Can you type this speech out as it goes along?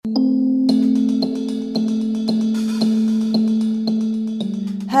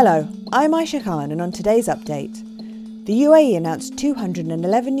Hello, I'm Aisha Khan, and on today's update, the UAE announced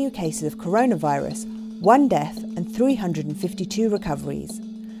 211 new cases of coronavirus, 1 death and 352 recoveries.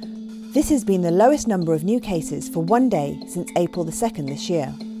 This has been the lowest number of new cases for one day since April the 2nd this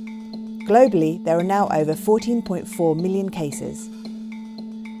year. Globally, there are now over 14.4 million cases.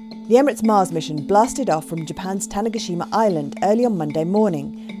 The Emirates Mars mission blasted off from Japan's Tanegashima Island early on Monday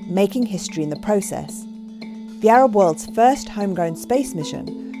morning, making history in the process. The Arab world's first homegrown space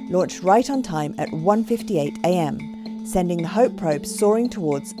mission launched right on time at 1:58 a.m, sending the Hope probe soaring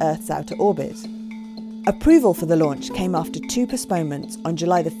towards Earth's outer orbit. Approval for the launch came after 2 postponements on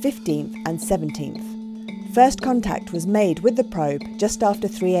July the 15th and 17th. First contact was made with the probe just after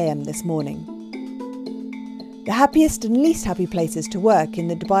 3 a.m. this morning. The happiest and least happy places to work in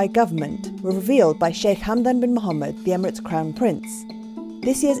the Dubai government were revealed by Sheikh Hamdan bin Mohammed, the Emirates Crown Prince.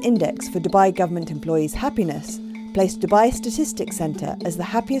 This year's index for Dubai government employees' happiness placed Dubai Statistics Centre as the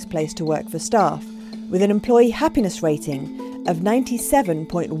happiest place to work for staff, with an employee happiness rating of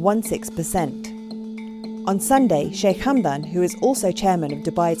 97.16%. On Sunday, Sheikh Hamdan, who is also chairman of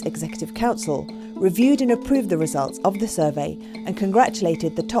Dubai's Executive Council, reviewed and approved the results of the survey and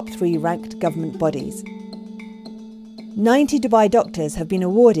congratulated the top 3 ranked government bodies. 90 Dubai doctors have been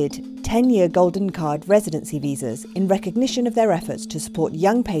awarded 10-year Golden Card residency visas in recognition of their efforts to support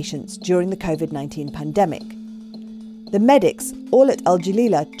young patients during the COVID-19 pandemic. The medics, all at Al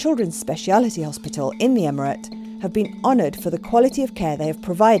Jalila Children's Specialty Hospital in the Emirate, have been honoured for the quality of care they have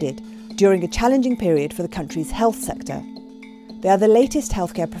provided during a challenging period for the country's health sector. They are the latest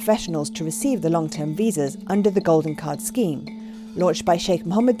healthcare professionals to receive the long-term visas under the Golden Card scheme, launched by Sheikh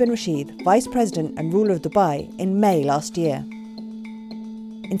Mohammed bin Rashid, Vice President and ruler of Dubai, in May last year.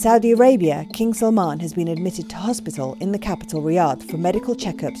 In Saudi Arabia, King Salman has been admitted to hospital in the capital Riyadh for medical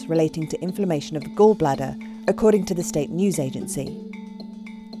checkups relating to inflammation of the gallbladder, according to the state news agency.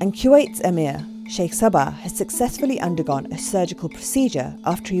 And Kuwait's Emir, Sheikh Sabah, has successfully undergone a surgical procedure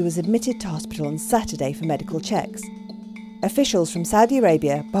after he was admitted to hospital on Saturday for medical checks. Officials from Saudi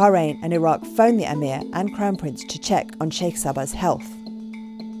Arabia, Bahrain and Iraq phoned the Emir and Crown Prince to check on Sheikh Sabah's health.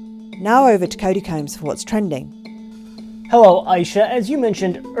 Now over to Cody Combs for what's trending. Hello Aisha, as you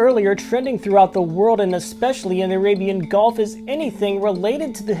mentioned earlier, trending throughout the world and especially in the Arabian Gulf is anything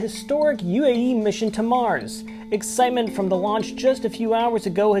related to the historic UAE mission to Mars. Excitement from the launch just a few hours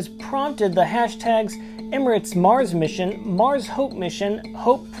ago has prompted the hashtags Emirates Mars Mission, Mars Hope Mission,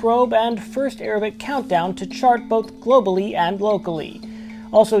 Hope Probe, and First Arabic Countdown to chart both globally and locally.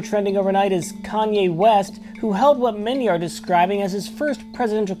 Also trending overnight is Kanye West, who held what many are describing as his first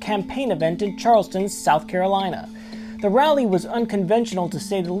presidential campaign event in Charleston, South Carolina. The rally was unconventional to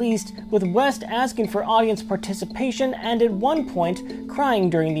say the least, with West asking for audience participation and at one point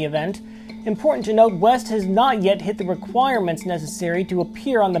crying during the event. Important to note, West has not yet hit the requirements necessary to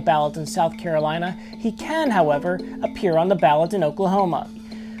appear on the ballot in South Carolina. He can, however, appear on the ballot in Oklahoma.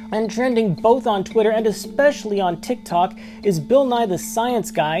 And trending both on Twitter and especially on TikTok is Bill Nye the Science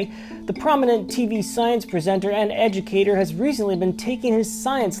Guy. The prominent TV science presenter and educator has recently been taking his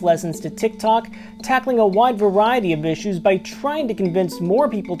science lessons to TikTok, tackling a wide variety of issues by trying to convince more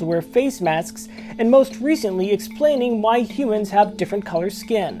people to wear face masks, and most recently explaining why humans have different color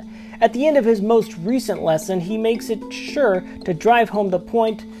skin. At the end of his most recent lesson, he makes it sure to drive home the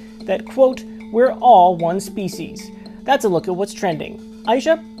point that, quote, we're all one species. That's a look at what's trending.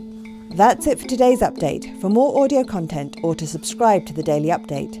 Aisha? That's it for today's update. For more audio content or to subscribe to the Daily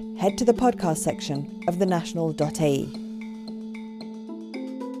Update, head to the podcast section of thenational.ae.